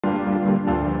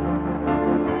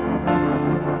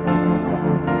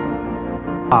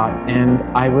And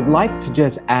I would like to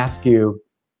just ask you,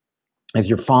 as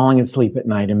you're falling asleep at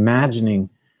night, imagining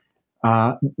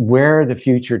where the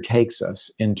future takes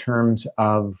us in terms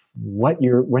of where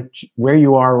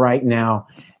you are right now,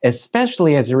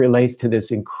 especially as it relates to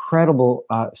this incredible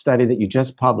study that you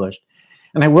just published.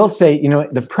 And I will say, you know,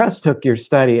 the press took your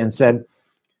study and said,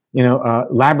 you know,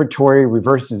 laboratory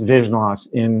reverses vision loss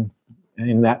in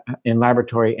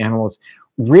laboratory animals.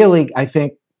 Really, I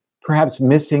think perhaps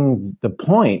missing the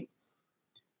point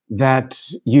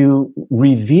that you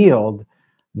revealed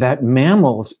that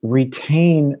mammals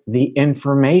retain the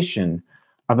information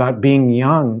about being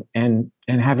young and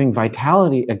having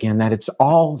vitality again, that it's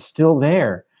all still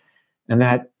there. And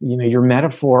that, you know, your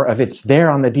metaphor of it's there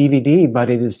on the DVD, but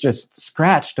it is just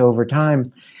scratched over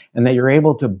time, and that you're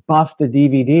able to buff the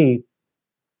DVD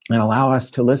and allow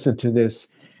us to listen to this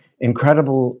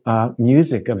incredible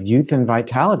music of youth and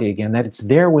vitality again, that it's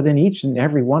there within each and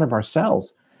every one of our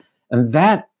cells. And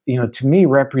that, you know, to me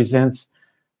represents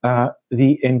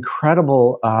the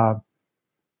incredible,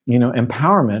 you know,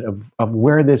 empowerment of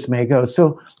where this may go.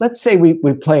 So let's say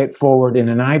we play it forward in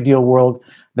an ideal world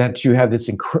that you have this,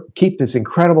 keep this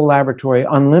incredible laboratory,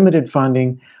 unlimited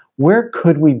funding. Where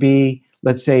could we be,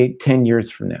 let's say, 10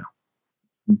 years from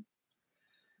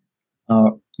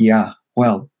now? Yeah,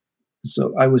 well,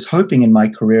 so I was hoping in my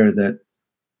career that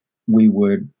we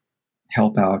would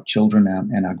help our children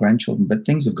and our grandchildren, but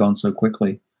things have gone so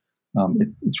quickly.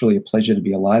 It's really a pleasure to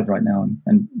be alive right now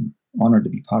and honored to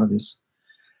be part of this.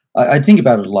 I think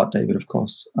about it a lot, David, of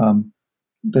course.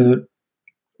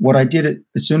 What I did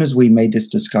as soon as we made this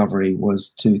discovery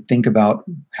was to think about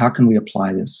how can we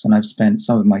apply this. And I've spent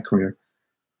some of my career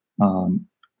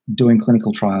doing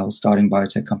clinical trials, starting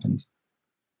biotech companies.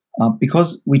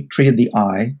 Because we treated the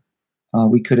eye,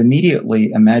 we could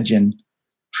immediately imagine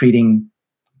treating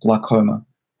glaucoma.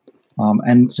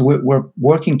 And so we're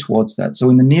working towards that.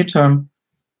 So in the near term,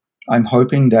 I'm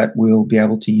hoping that we'll be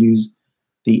able to use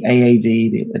the AAV,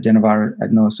 the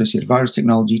adeno-associated virus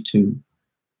technology, to,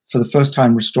 for the first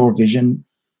time, restore vision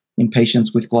in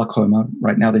patients with glaucoma.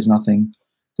 Right now, there's nothing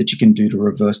that you can do to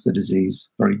reverse the disease.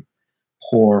 Very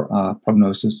poor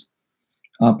prognosis.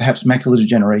 Perhaps macular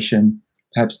degeneration,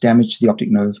 perhaps damage to the optic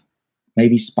nerve,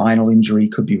 maybe spinal injury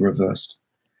could be reversed.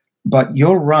 But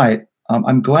you're right.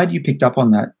 I'm glad you picked up on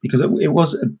that, because it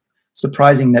was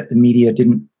surprising that the media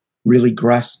didn't really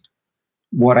grasp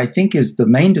what I think is the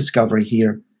main discovery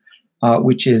here,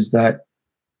 which is that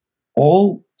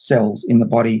all cells in the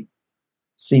body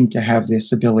seem to have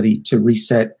this ability to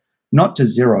reset, not to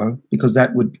zero, because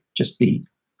that would just be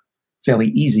fairly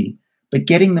easy, but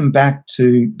getting them back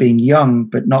to being young,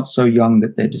 but not so young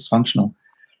that they're dysfunctional.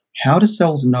 How do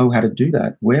cells know how to do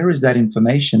that? Where is that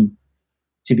information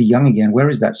to be young again? Where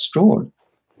is that stored?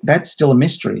 That's still a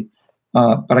mystery.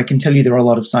 But I can tell you there are a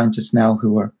lot of scientists now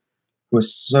who are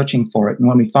searching for it. And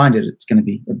when we find it, it's going to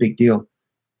be a big deal.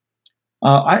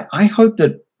 I hope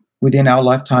that within our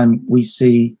lifetime, we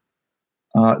see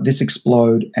this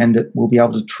explode, and that we'll be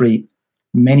able to treat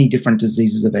many different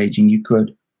diseases of aging. You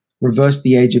could reverse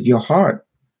the age of your heart.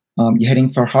 You're heading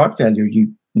for heart failure.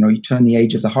 You turn the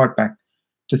age of the heart back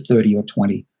to 30 or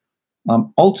 20.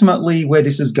 Ultimately, where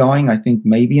this is going, I think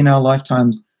maybe in our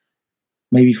lifetimes,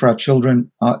 maybe for our children,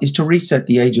 is to reset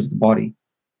the age of the body,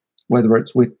 whether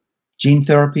it's with gene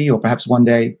therapy or perhaps one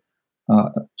day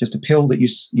just a pill that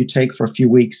you take for a few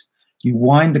weeks. You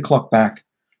wind the clock back,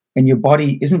 and your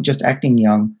body isn't just acting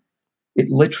young, it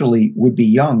literally would be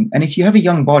young. And if you have a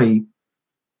young body,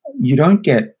 you don't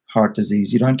get heart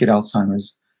disease, you don't get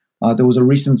Alzheimer's. There was a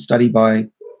recent study by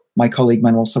my colleague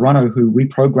Manuel Serrano who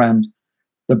reprogrammed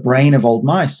the brain of old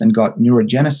mice and got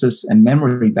neurogenesis and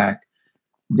memory back.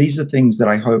 These are things that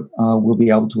I hope we'll be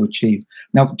able to achieve.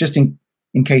 Now, just in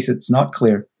case it's not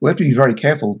clear, we have to be very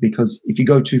careful, because if you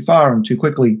go too far and too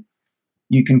quickly,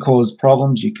 you can cause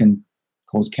problems, you can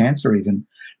cause cancer even.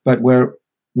 But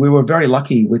we were very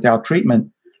lucky with our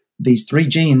treatment. These 3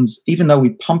 genes, even though we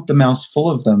pumped the mouse full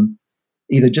of them,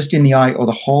 either just in the eye or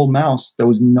the whole mouse, there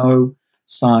was no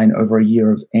sign over a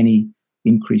year of any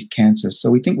increased cancer.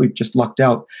 So we think we've just lucked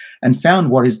out and found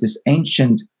what is this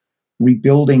ancient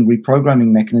reprogramming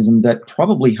mechanism that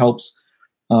probably helps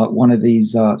one of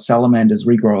these salamanders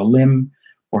regrow a limb,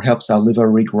 or helps our liver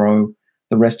regrow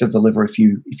the rest of the liver if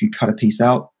you cut a piece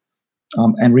out,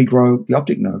 and regrow the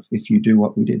optic nerve if you do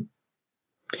what we did.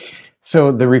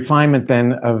 So the refinement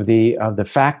then of the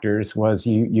factors was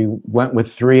you went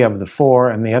with 3 of the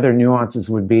 4, and the other nuances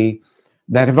would be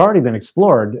that have already been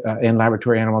explored in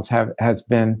laboratory animals has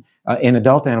been in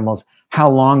adult animals, how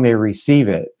long they receive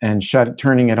it, and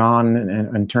turning it on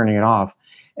and turning it off.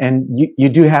 And you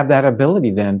do have that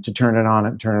ability then to turn it on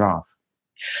and turn it off.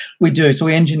 We do. So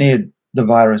we engineered the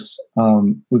virus.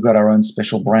 We've got our own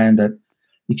special brand that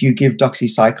if you give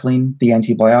doxycycline, the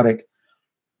antibiotic,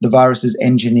 the virus is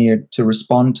engineered to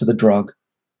respond to the drug,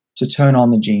 to turn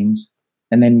on the genes.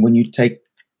 And then when you take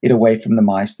it away from the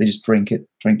mice, they just drink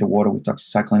the water with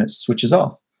doxycycline, it switches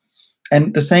off.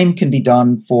 And the same can be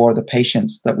done for the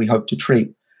patients that we hope to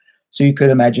treat. So you could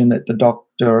imagine that the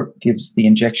doctor gives the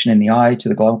injection in the eye to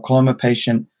the glaucoma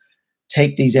patient,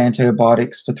 take these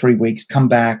antibiotics for 3 weeks, come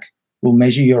back, we'll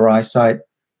measure your eyesight.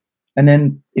 And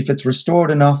then if it's restored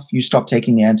enough, you stop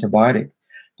taking the antibiotic.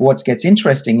 But what gets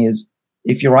interesting is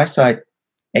if your eyesight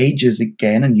ages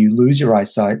again and you lose your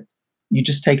eyesight, you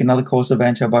just take another course of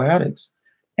antibiotics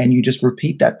and you just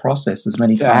repeat that process as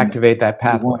many times. To activate that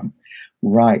pathway.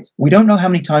 Right. We don't know how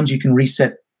many times you can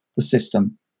reset the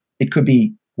system. It could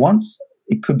be once,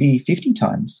 it could be 50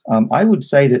 times. I would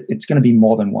say that it's going to be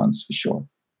more than once for sure.